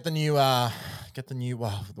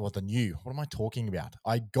I talking about?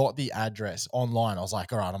 I got the address online. I was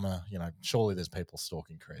like, all right, I'm going to, surely there's people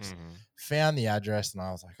stalking Chris. Mm-hmm. Found the address, and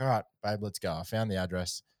I was like, all right, babe, let's go. I found the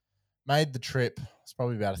address, made the trip. It's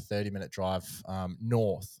probably about a 30-minute drive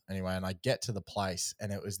north anyway, and I get to the place,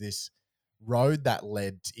 and it was this road that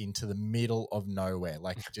led into the middle of nowhere,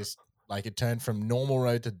 like just like it turned from normal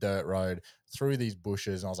road to dirt road through these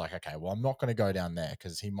bushes. And I was like, okay, well, I'm not going to go down there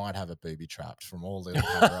because he might have a booby trapped from all the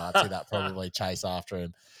paparazzi that probably chase after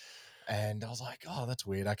him. And I was like, oh, that's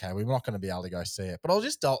weird. Okay, we're not going to be able to go see it, but I'll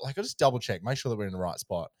just double check, make sure that we're in the right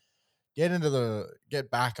spot.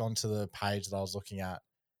 Get back onto the page that I was looking at,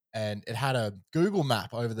 and it had a Google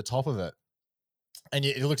map over the top of it. And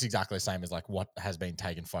it looks exactly the same as like what has been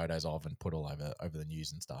taken photos of and put all over the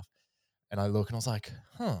news and stuff. And I look and I was like,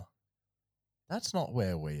 that's not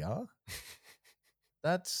where we are.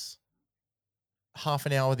 That's half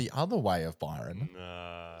an hour the other way of Byron.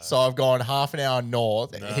 No. So I've gone half an hour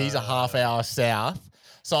north. No. He's a half hour south.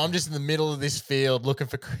 So I'm just in the middle of this field looking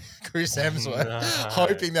for Chris Hemsworth,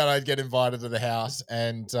 hoping that I'd get invited to the house.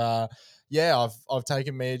 And I've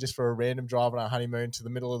taken Mia just for a random drive on our honeymoon to the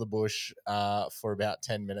middle of the bush for about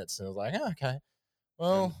 10 minutes. And I was like, oh, okay,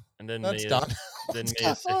 well, and then that's done.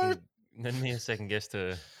 Then Mia second guessed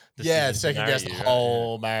her. Second guess the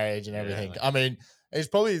whole marriage and everything. I mean, it's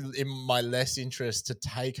probably in my less interest to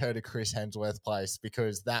take her to Chris Hemsworth's place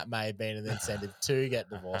because that may have been an incentive to get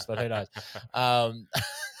divorced, but who knows?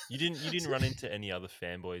 You didn't run into any other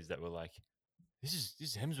fanboys that were like, this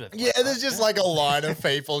is Hemsworth. Yeah, there's just like a line of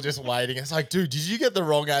people just waiting. It's like, dude, did you get the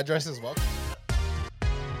wrong address as well?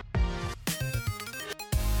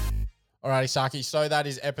 Alrighty, Saki. So that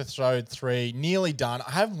is episode 3, nearly done.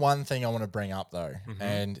 I have one thing I want to bring up though,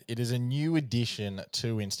 and it is a new addition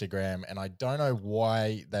to Instagram, and I don't know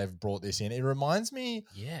why they've brought this in. It reminds me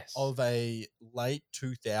of a late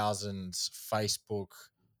 2000s Facebook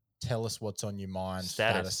tell us what's on your mind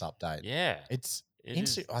status update. Yeah. It's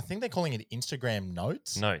I think they're calling it Instagram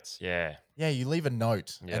notes. Notes, yeah. Yeah, you leave a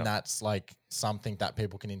note, Yep. and that's like something that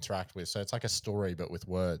people can interact with. So it's like a story, but with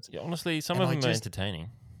words. Yeah, honestly, some of them are entertaining.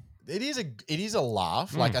 It is a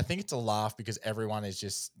laugh. Like, I think it's a laugh because everyone is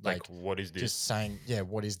just like what is this? Just saying, yeah,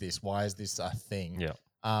 what is this? Why is this a thing? Yeah.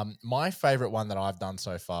 My favorite one that I've done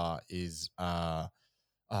so far is what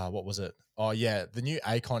was it? Oh yeah, the new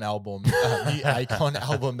Akon album. New Akon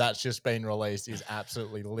album that's just been released is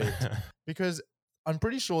absolutely lit because I'm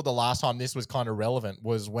pretty sure the last time this was kind of relevant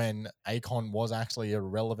was when Akon was actually a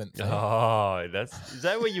relevant thing. Oh, is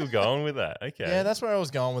that where you were going with that? Okay. Yeah, that's where I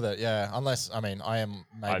was going with it. Yeah, unless, I mean, I am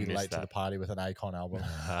maybe late to the party with an Akon album.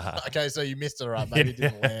 Okay, so you missed it, right? Maybe it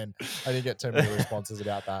didn't land. I didn't get too many responses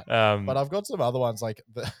about that. But I've got some other ones like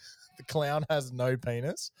the clown has no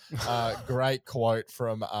penis. Great quote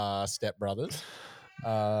from Step Brothers.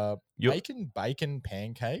 Making bacon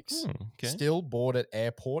pancakes. Still bored at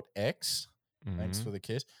airport X. Thanks for the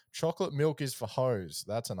kiss. Chocolate milk is for hoes.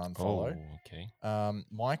 That's an unfollow. Oh, okay.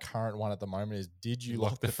 My current one at the moment is did you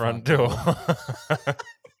lock the front door?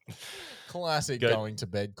 Classic going to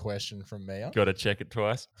bed question from Mia. Got to check it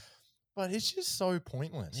twice. But it's just so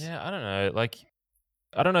pointless. Yeah, I don't know. Like,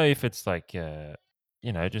 I don't know if it's like,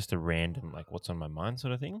 just a random, like, what's on my mind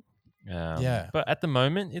sort of thing. Yeah. But at the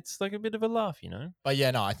moment, it's like a bit of a laugh, But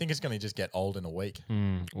yeah, no, I think it's going to just get old in a week.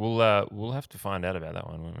 We'll have to find out about that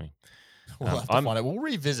one, won't we? We'll have to find it. We'll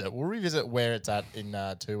revisit where it's at in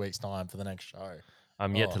 2 weeks' time for the next show.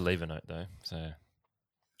 I'm yet to leave a note though, so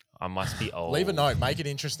I must be old. Leave a note, make it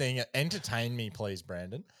interesting, entertain me, please,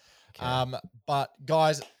 Brandon. Okay. But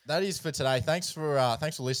guys, that is for today. Thanks for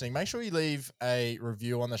listening. Make sure you leave a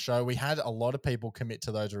review on the show. We had a lot of people commit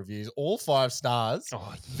to those reviews, all 5 stars. Oh,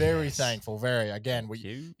 yes. Very thankful.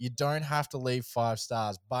 You don't have to leave 5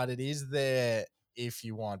 stars, but it is there if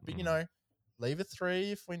you want. But leave a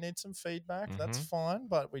 3 if we need some feedback. That's fine.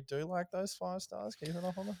 But we do like those 5 stars. Keep it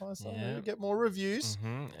up on the 5 stars. Yeah. Maybe get more reviews.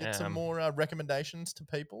 Get some more recommendations to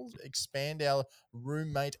people. Expand our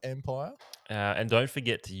roommate empire. And don't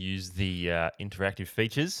forget to use the interactive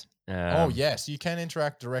features. Yes, you can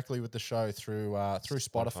interact directly with the show through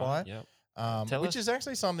Spotify. Yep. Which is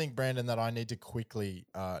actually something, Brandon, that I need to quickly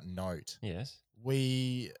note. Yes.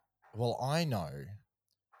 I know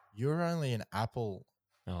you're only an Apple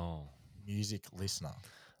Music listener,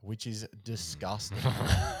 which is disgusting.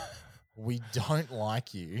 We don't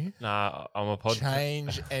like you. Nah, I'm a podcast.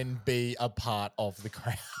 Change and be a part of the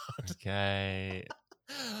crowd. Okay.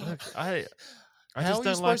 Look, I How just are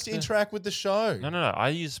don't you supposed to interact with the show? No. I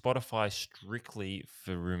use Spotify strictly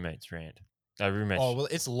for Roommates Rant. Roommates. Oh, well,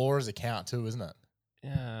 it's Laura's account too, isn't it?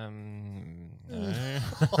 No.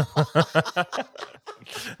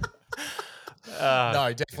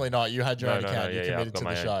 No, definitely not. You had your own account. You committed to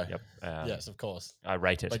the show. Yep. Yes, of course. I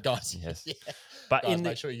rate it. But guys, yes. Yeah. But guys,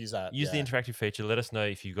 make sure you use that. Use the interactive feature. Let us know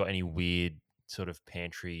if you've got any weird sort of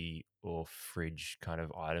pantry or fridge kind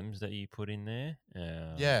of items that you put in there.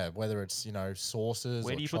 Whether it's sauces.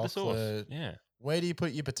 Where or do you chocolate. put the sauce? Yeah. Where do you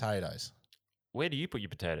put your potatoes? Where do you put your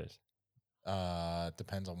potatoes?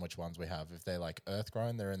 Depends on which ones we have. If they're like earth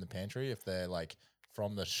grown, they're in the pantry. If they're like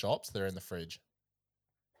from the shops, they're in the fridge.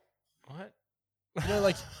 What?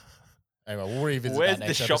 Anyway, we'll revisit that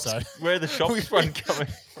next episode. Where are the shops one coming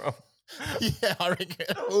from? Yeah, I reckon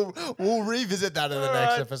we'll revisit that in the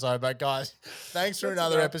next episode. But guys, thanks for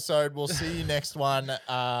another episode. We'll see you next one.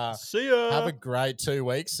 See ya. Have a great 2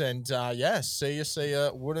 weeks, and see ya.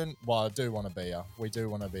 I do want to be ya. We do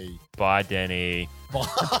want to be. Bye, Danny. Bye.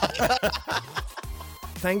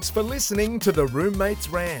 Thanks for listening to the Roommates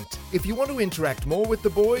Rant. If you want to interact more with the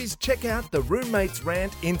boys, check out the Roommates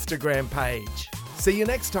Rant Instagram page. See you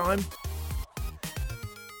next time.